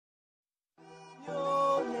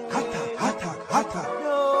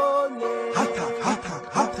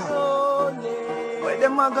Where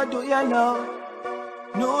them a go do ya now?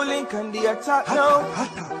 NEWLINK and the attack now.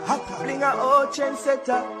 Bring a old chain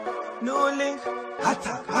setter. NEWLINK.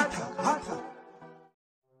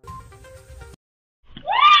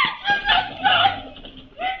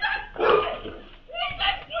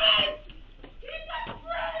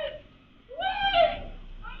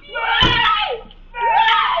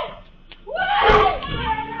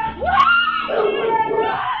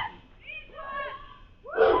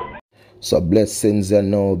 So blessings you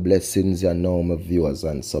know, my viewers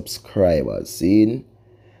and subscribers, see?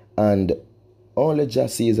 And only Jah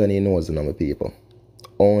sees and he knows, you know, my people.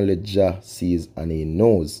 Only Jah sees and he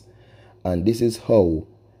knows. And this is how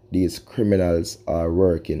these criminals are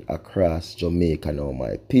working across Jamaica now,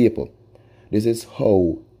 my people. This is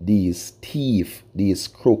how these thieves, these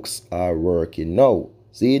crooks are working now,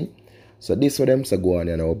 see? So this for them to go on,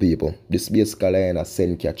 you know, people. This basically in a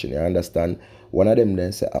scent catching, you understand? One of them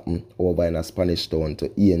then say happen over in a Spanish town to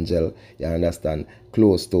Angel, you understand,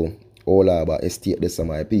 close to R0BBE3RS estate, this are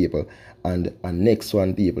my people. And a next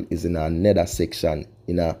one, people, is in another section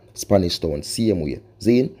in a Spanish town, same way,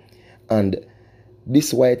 see? And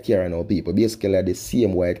this white car now, people, basically the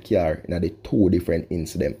same white car in the two different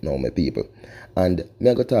incidents now, my people. And I'm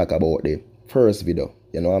going to talk about the first video.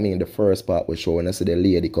 You know what I mean? The first part was showing us the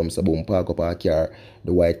lady comes to boom, park up her car.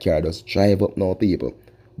 The white car just drive up now, people.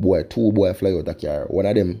 Boy, two boy fly out the car. One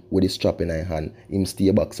of them with his strap in her hand, him stay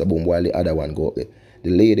back so boom, while the other one go up there. The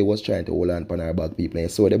lady was trying to hold on on her back, people. And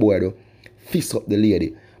so the boy do fist up the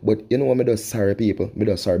lady. But you know what, me just sorry, people. Me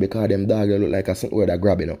just sorry because them dog look like a something where they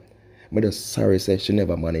grab, you know. Me just sorry say she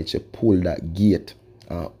never managed to pull that gate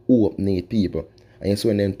and open it, people. And so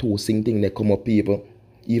when them two sing thing they come up, people,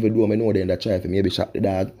 even though I know they try for maybe shot the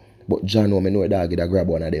dog, but John know me know the dog that grab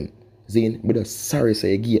one of them. See, but just sorry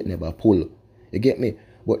say the gate never pull. You get me?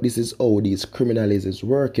 But this is how these criminals is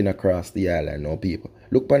working across the island now, people.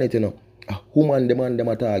 Look upon it, you know. A woman demand them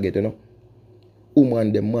a target, you know.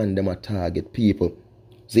 Woman demand them a target, people.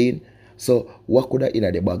 See? So what could I in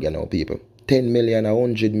the bag, you know, people? 10 million or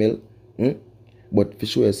 100 mil? But for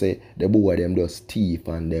sure say the boy them just thief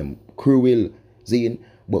and them cruel. See?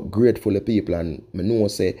 But grateful to people, and me know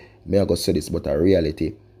say me I go say this, but a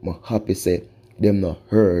reality. I'm happy say them not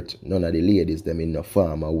hurt none of the ladies them in the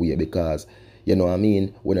farm away, because you know what I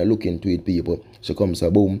mean, when I look into it, people, she comes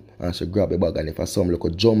a boom and she grab a bag, and if I some look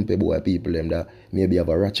a jumpy boy people them that maybe have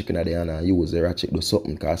a ratchet in the hand and use the ratchet do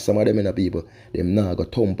something, cause some of them in the people, them now go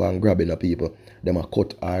thump and grabbing the people, them a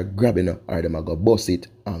cut or grabbing or them a go bust it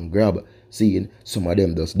and grab. Seeing some of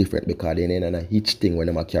them does different because they ain't in a hitch thing when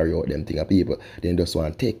them a carry out them thing of people. Then just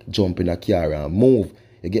want to take, jump in a car and move.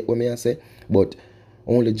 You get what me I say? But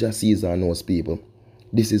only Jah sees and knows, people.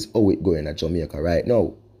 This is how it going at Jamaica right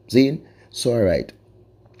now. Seeing? So alright.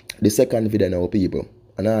 The second video now, people,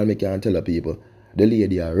 and all me can tell the people, the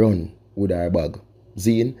lady a run with her bag.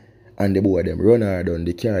 Seeing? And the boy them run her down.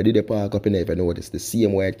 The car did the park up in there, if you notice, the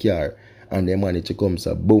same white car. And they managed to come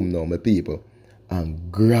so boom now, my people, and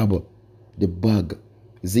grab the bag,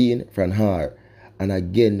 Zine, from her. And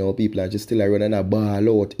again now, people are just still running a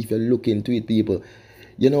ball out. If you look into it, people,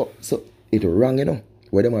 you know, so it wrong, you know.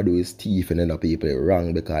 What them a do is thief, and then the people it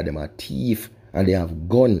wrong because them are thief and they have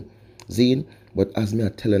gun, Zine. But as me are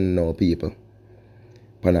telling now, people,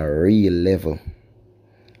 on a real level,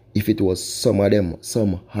 if it was some of them,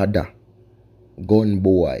 some other gun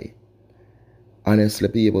boy, honestly,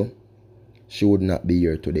 people, she would not be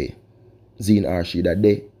here today. Zine, or she that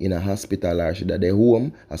day in a hospital, or she that day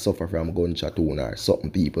home, I suffer from gunshot wound or something,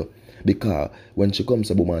 people. Because when she comes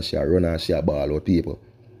to boom and she a run and she a ball out, people,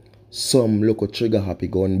 some local trigger happy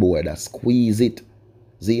gun boy that squeeze it,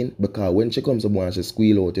 Zine. Because when she comes to boom and she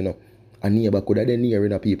squeal out, you know, a neighbor could have been near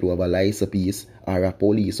in a people who have a license piece or a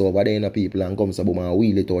police over there in a people and comes to boom and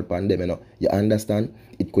wheel it out upon them, you know. You understand?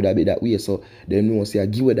 It could have been that way, so they know say I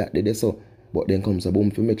give her that they so. But then comes a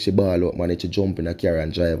boom for make she ball out, manage to jump in a car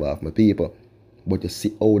and drive off, my people. But you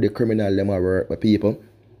see how the criminal them are work, my people.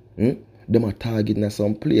 Them are targeting at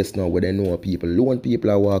some place now where they know people. Lone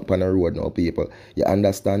people are walk on the road now, people. You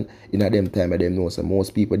understand? In a them time, them know so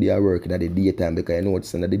most people they are working at the daytime, because you know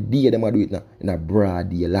it's in the day them are do it now in a broad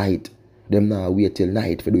daylight. Them now wait till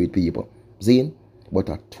night for do it, people. See? But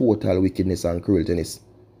a total wickedness and crueltyness.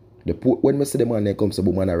 When we see the man that comes to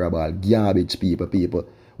boom and rob all garbage people.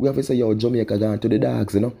 We have to say, yo, Jamaica gone to the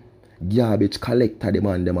dogs, you know. Garbage collector, the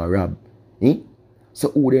man them a rob. So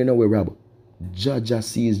who they know we rob? Jaja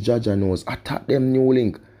sees, Jaja knows. Attack them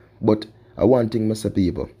NEWLINK. But one thing, Mr.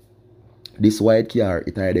 People, this white car,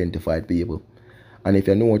 it identified people. And if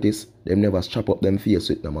you notice, them never strap up them face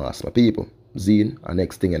with the mask, my people. Zine, and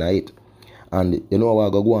next thing in it. And you know what I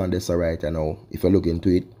go on this right now, if you look into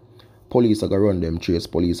it, police are going to run them trace,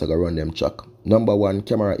 police are going to run them track. Number one,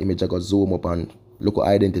 camera image I go zoom up and look at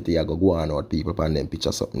identity I go on out people on them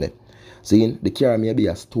picture something there. See, the car may be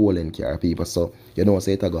a stolen car, people, so you know,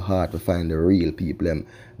 say it go hard to find the real people them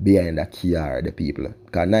behind the car, the people.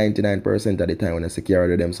 Because 99% of the time when I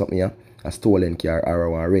secure them something here, a stolen car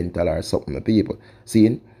or a rental or something, my people.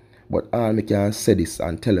 See, but all me can say this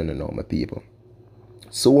and telling you now, my people.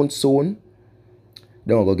 Soon,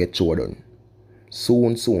 them will go get chewed done.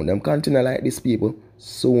 Soon, them continue like this, people.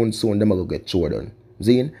 Soon, them will go get chewed done.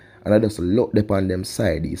 See, and I just look upon them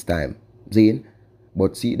side this time. See,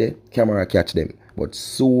 but see the camera catch them. But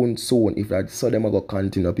soon, if I saw them, I go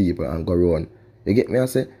continue people and go run. You get me? I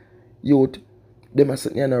say, youth, them are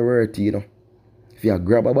sitting in a worthy, you know. If you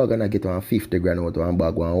grab a bag and I get 150 grand out of one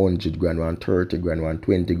bag, 100 grand, 130 grand,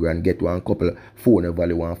 120 grand, get one couple phone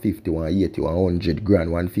value 150, 180, 100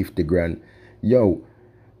 grand, 150 grand. Yo,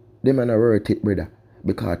 them are not worth it, brother.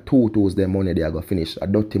 Because 2 toes them money they are going to finish. A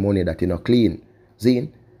dirty money that you not clean. See?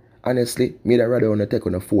 Honestly, me that rather want to take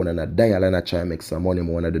on the phone and a dial and I try to make some money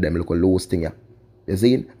more than them look a low thing. You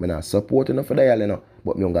see? Me not support enough for dial, you know.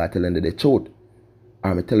 But me don't tell them the truth.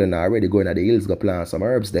 I'm telling them already going to the hills go plant some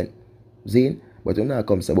herbs then. See? But you not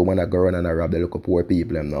come say, but when I go run and I rob the local poor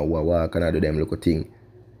people them now, what can I do them local thing?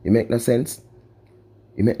 It make no sense?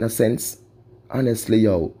 It make no sense? Honestly,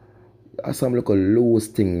 yo, I some local loose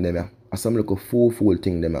thing them, I some local fool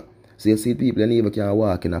thing them. So you see people they never can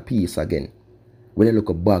walk in a peace again. When they look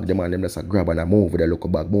a bag, them and them just a grab and a move with a look a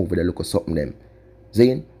bag, move with a look of something them.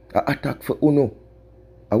 Saying, I attack for Uno.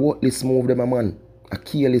 I worthless move them, man. I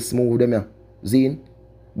careless move them, Zane.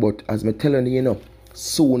 But as me telling you, you know,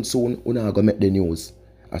 soon, we not gonna make the news.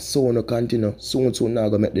 As soon as continue, soon, not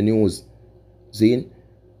gonna make the news. Zane.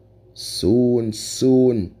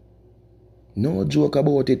 Soon. No joke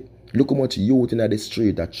about it. Look how much youth in the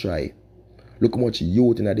street that try. Look how much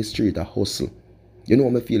youth in the street that hustle. You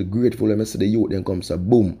know, I feel grateful when I see the youth then comes a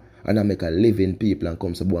boom and I make a living people and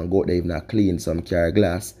comes a boom and go out there even clean some car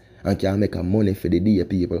glass and can make a money for the day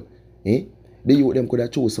people. The youth them could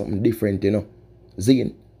have chose something different, you know.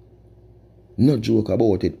 Zane. No joke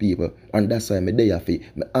about it, people. And that's why I'm there for it.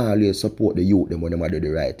 I always support the youth them when they do the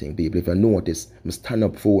right thing, people. If you notice, I stand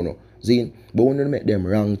up for you. Zane. But when they make them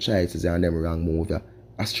wrong choices and them wrong moves,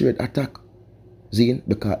 a straight attack. Zane.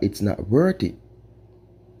 Because it's not worth it.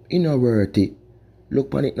 It's not worth it.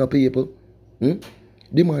 Look on it now, people.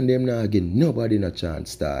 The man them now again. Nobody no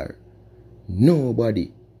chance star.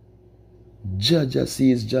 Nobody. Jaja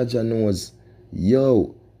sees, Jaja knows.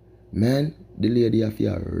 Yo, man, the lady have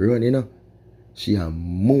to run, you know. She a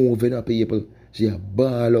moving up, people. She a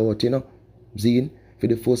ball out, you know. See, for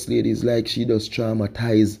the first lady is like she does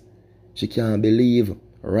traumatized. She can't believe.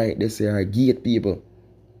 Right, they say her gate, people.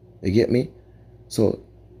 You get me? So,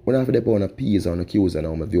 when I have to depend on a peas on the cues and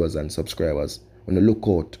all my viewers and subscribers, when you look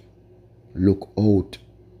out. Look out.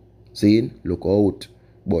 See? Look out.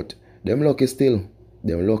 But them lucky still.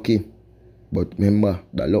 Them lucky. But remember,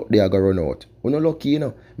 that luck they are going to run out. When you're lucky, you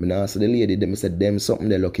know, I not ask the lady, them said them something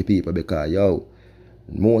they lucky people because, yo,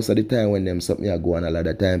 most of the time when them something are going a lot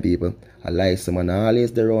of time, people, I like someone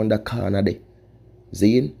always they around the corner there.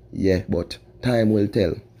 See? Yeah, but time will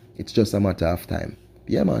tell. It's just a matter of time.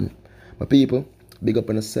 Yeah, man. My people, big up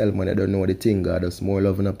on yourself, man. I don't know the thing, God. There's more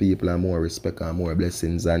love in the people and more respect and more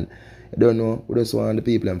blessings. And I don't know, we just want the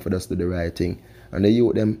people and for us to do the right thing. And the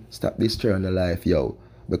youth them stop destroying the life, yo.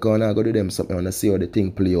 Because I go to them something and I see how the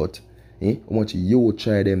thing play out. How much you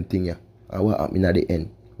try them thing, yeah. And what happen at the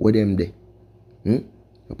end? What them there?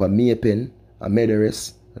 Up a me pen, a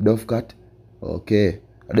Medorus, a Dovcat. Okay.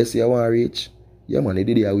 And they say I want to reach. Yeah, man, they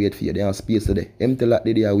did wait for you. They have space today. Empty lot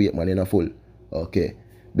they wait, man, in a full. Okay.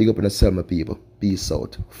 Big up on the Selma people. Peace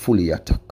out. Fully attack.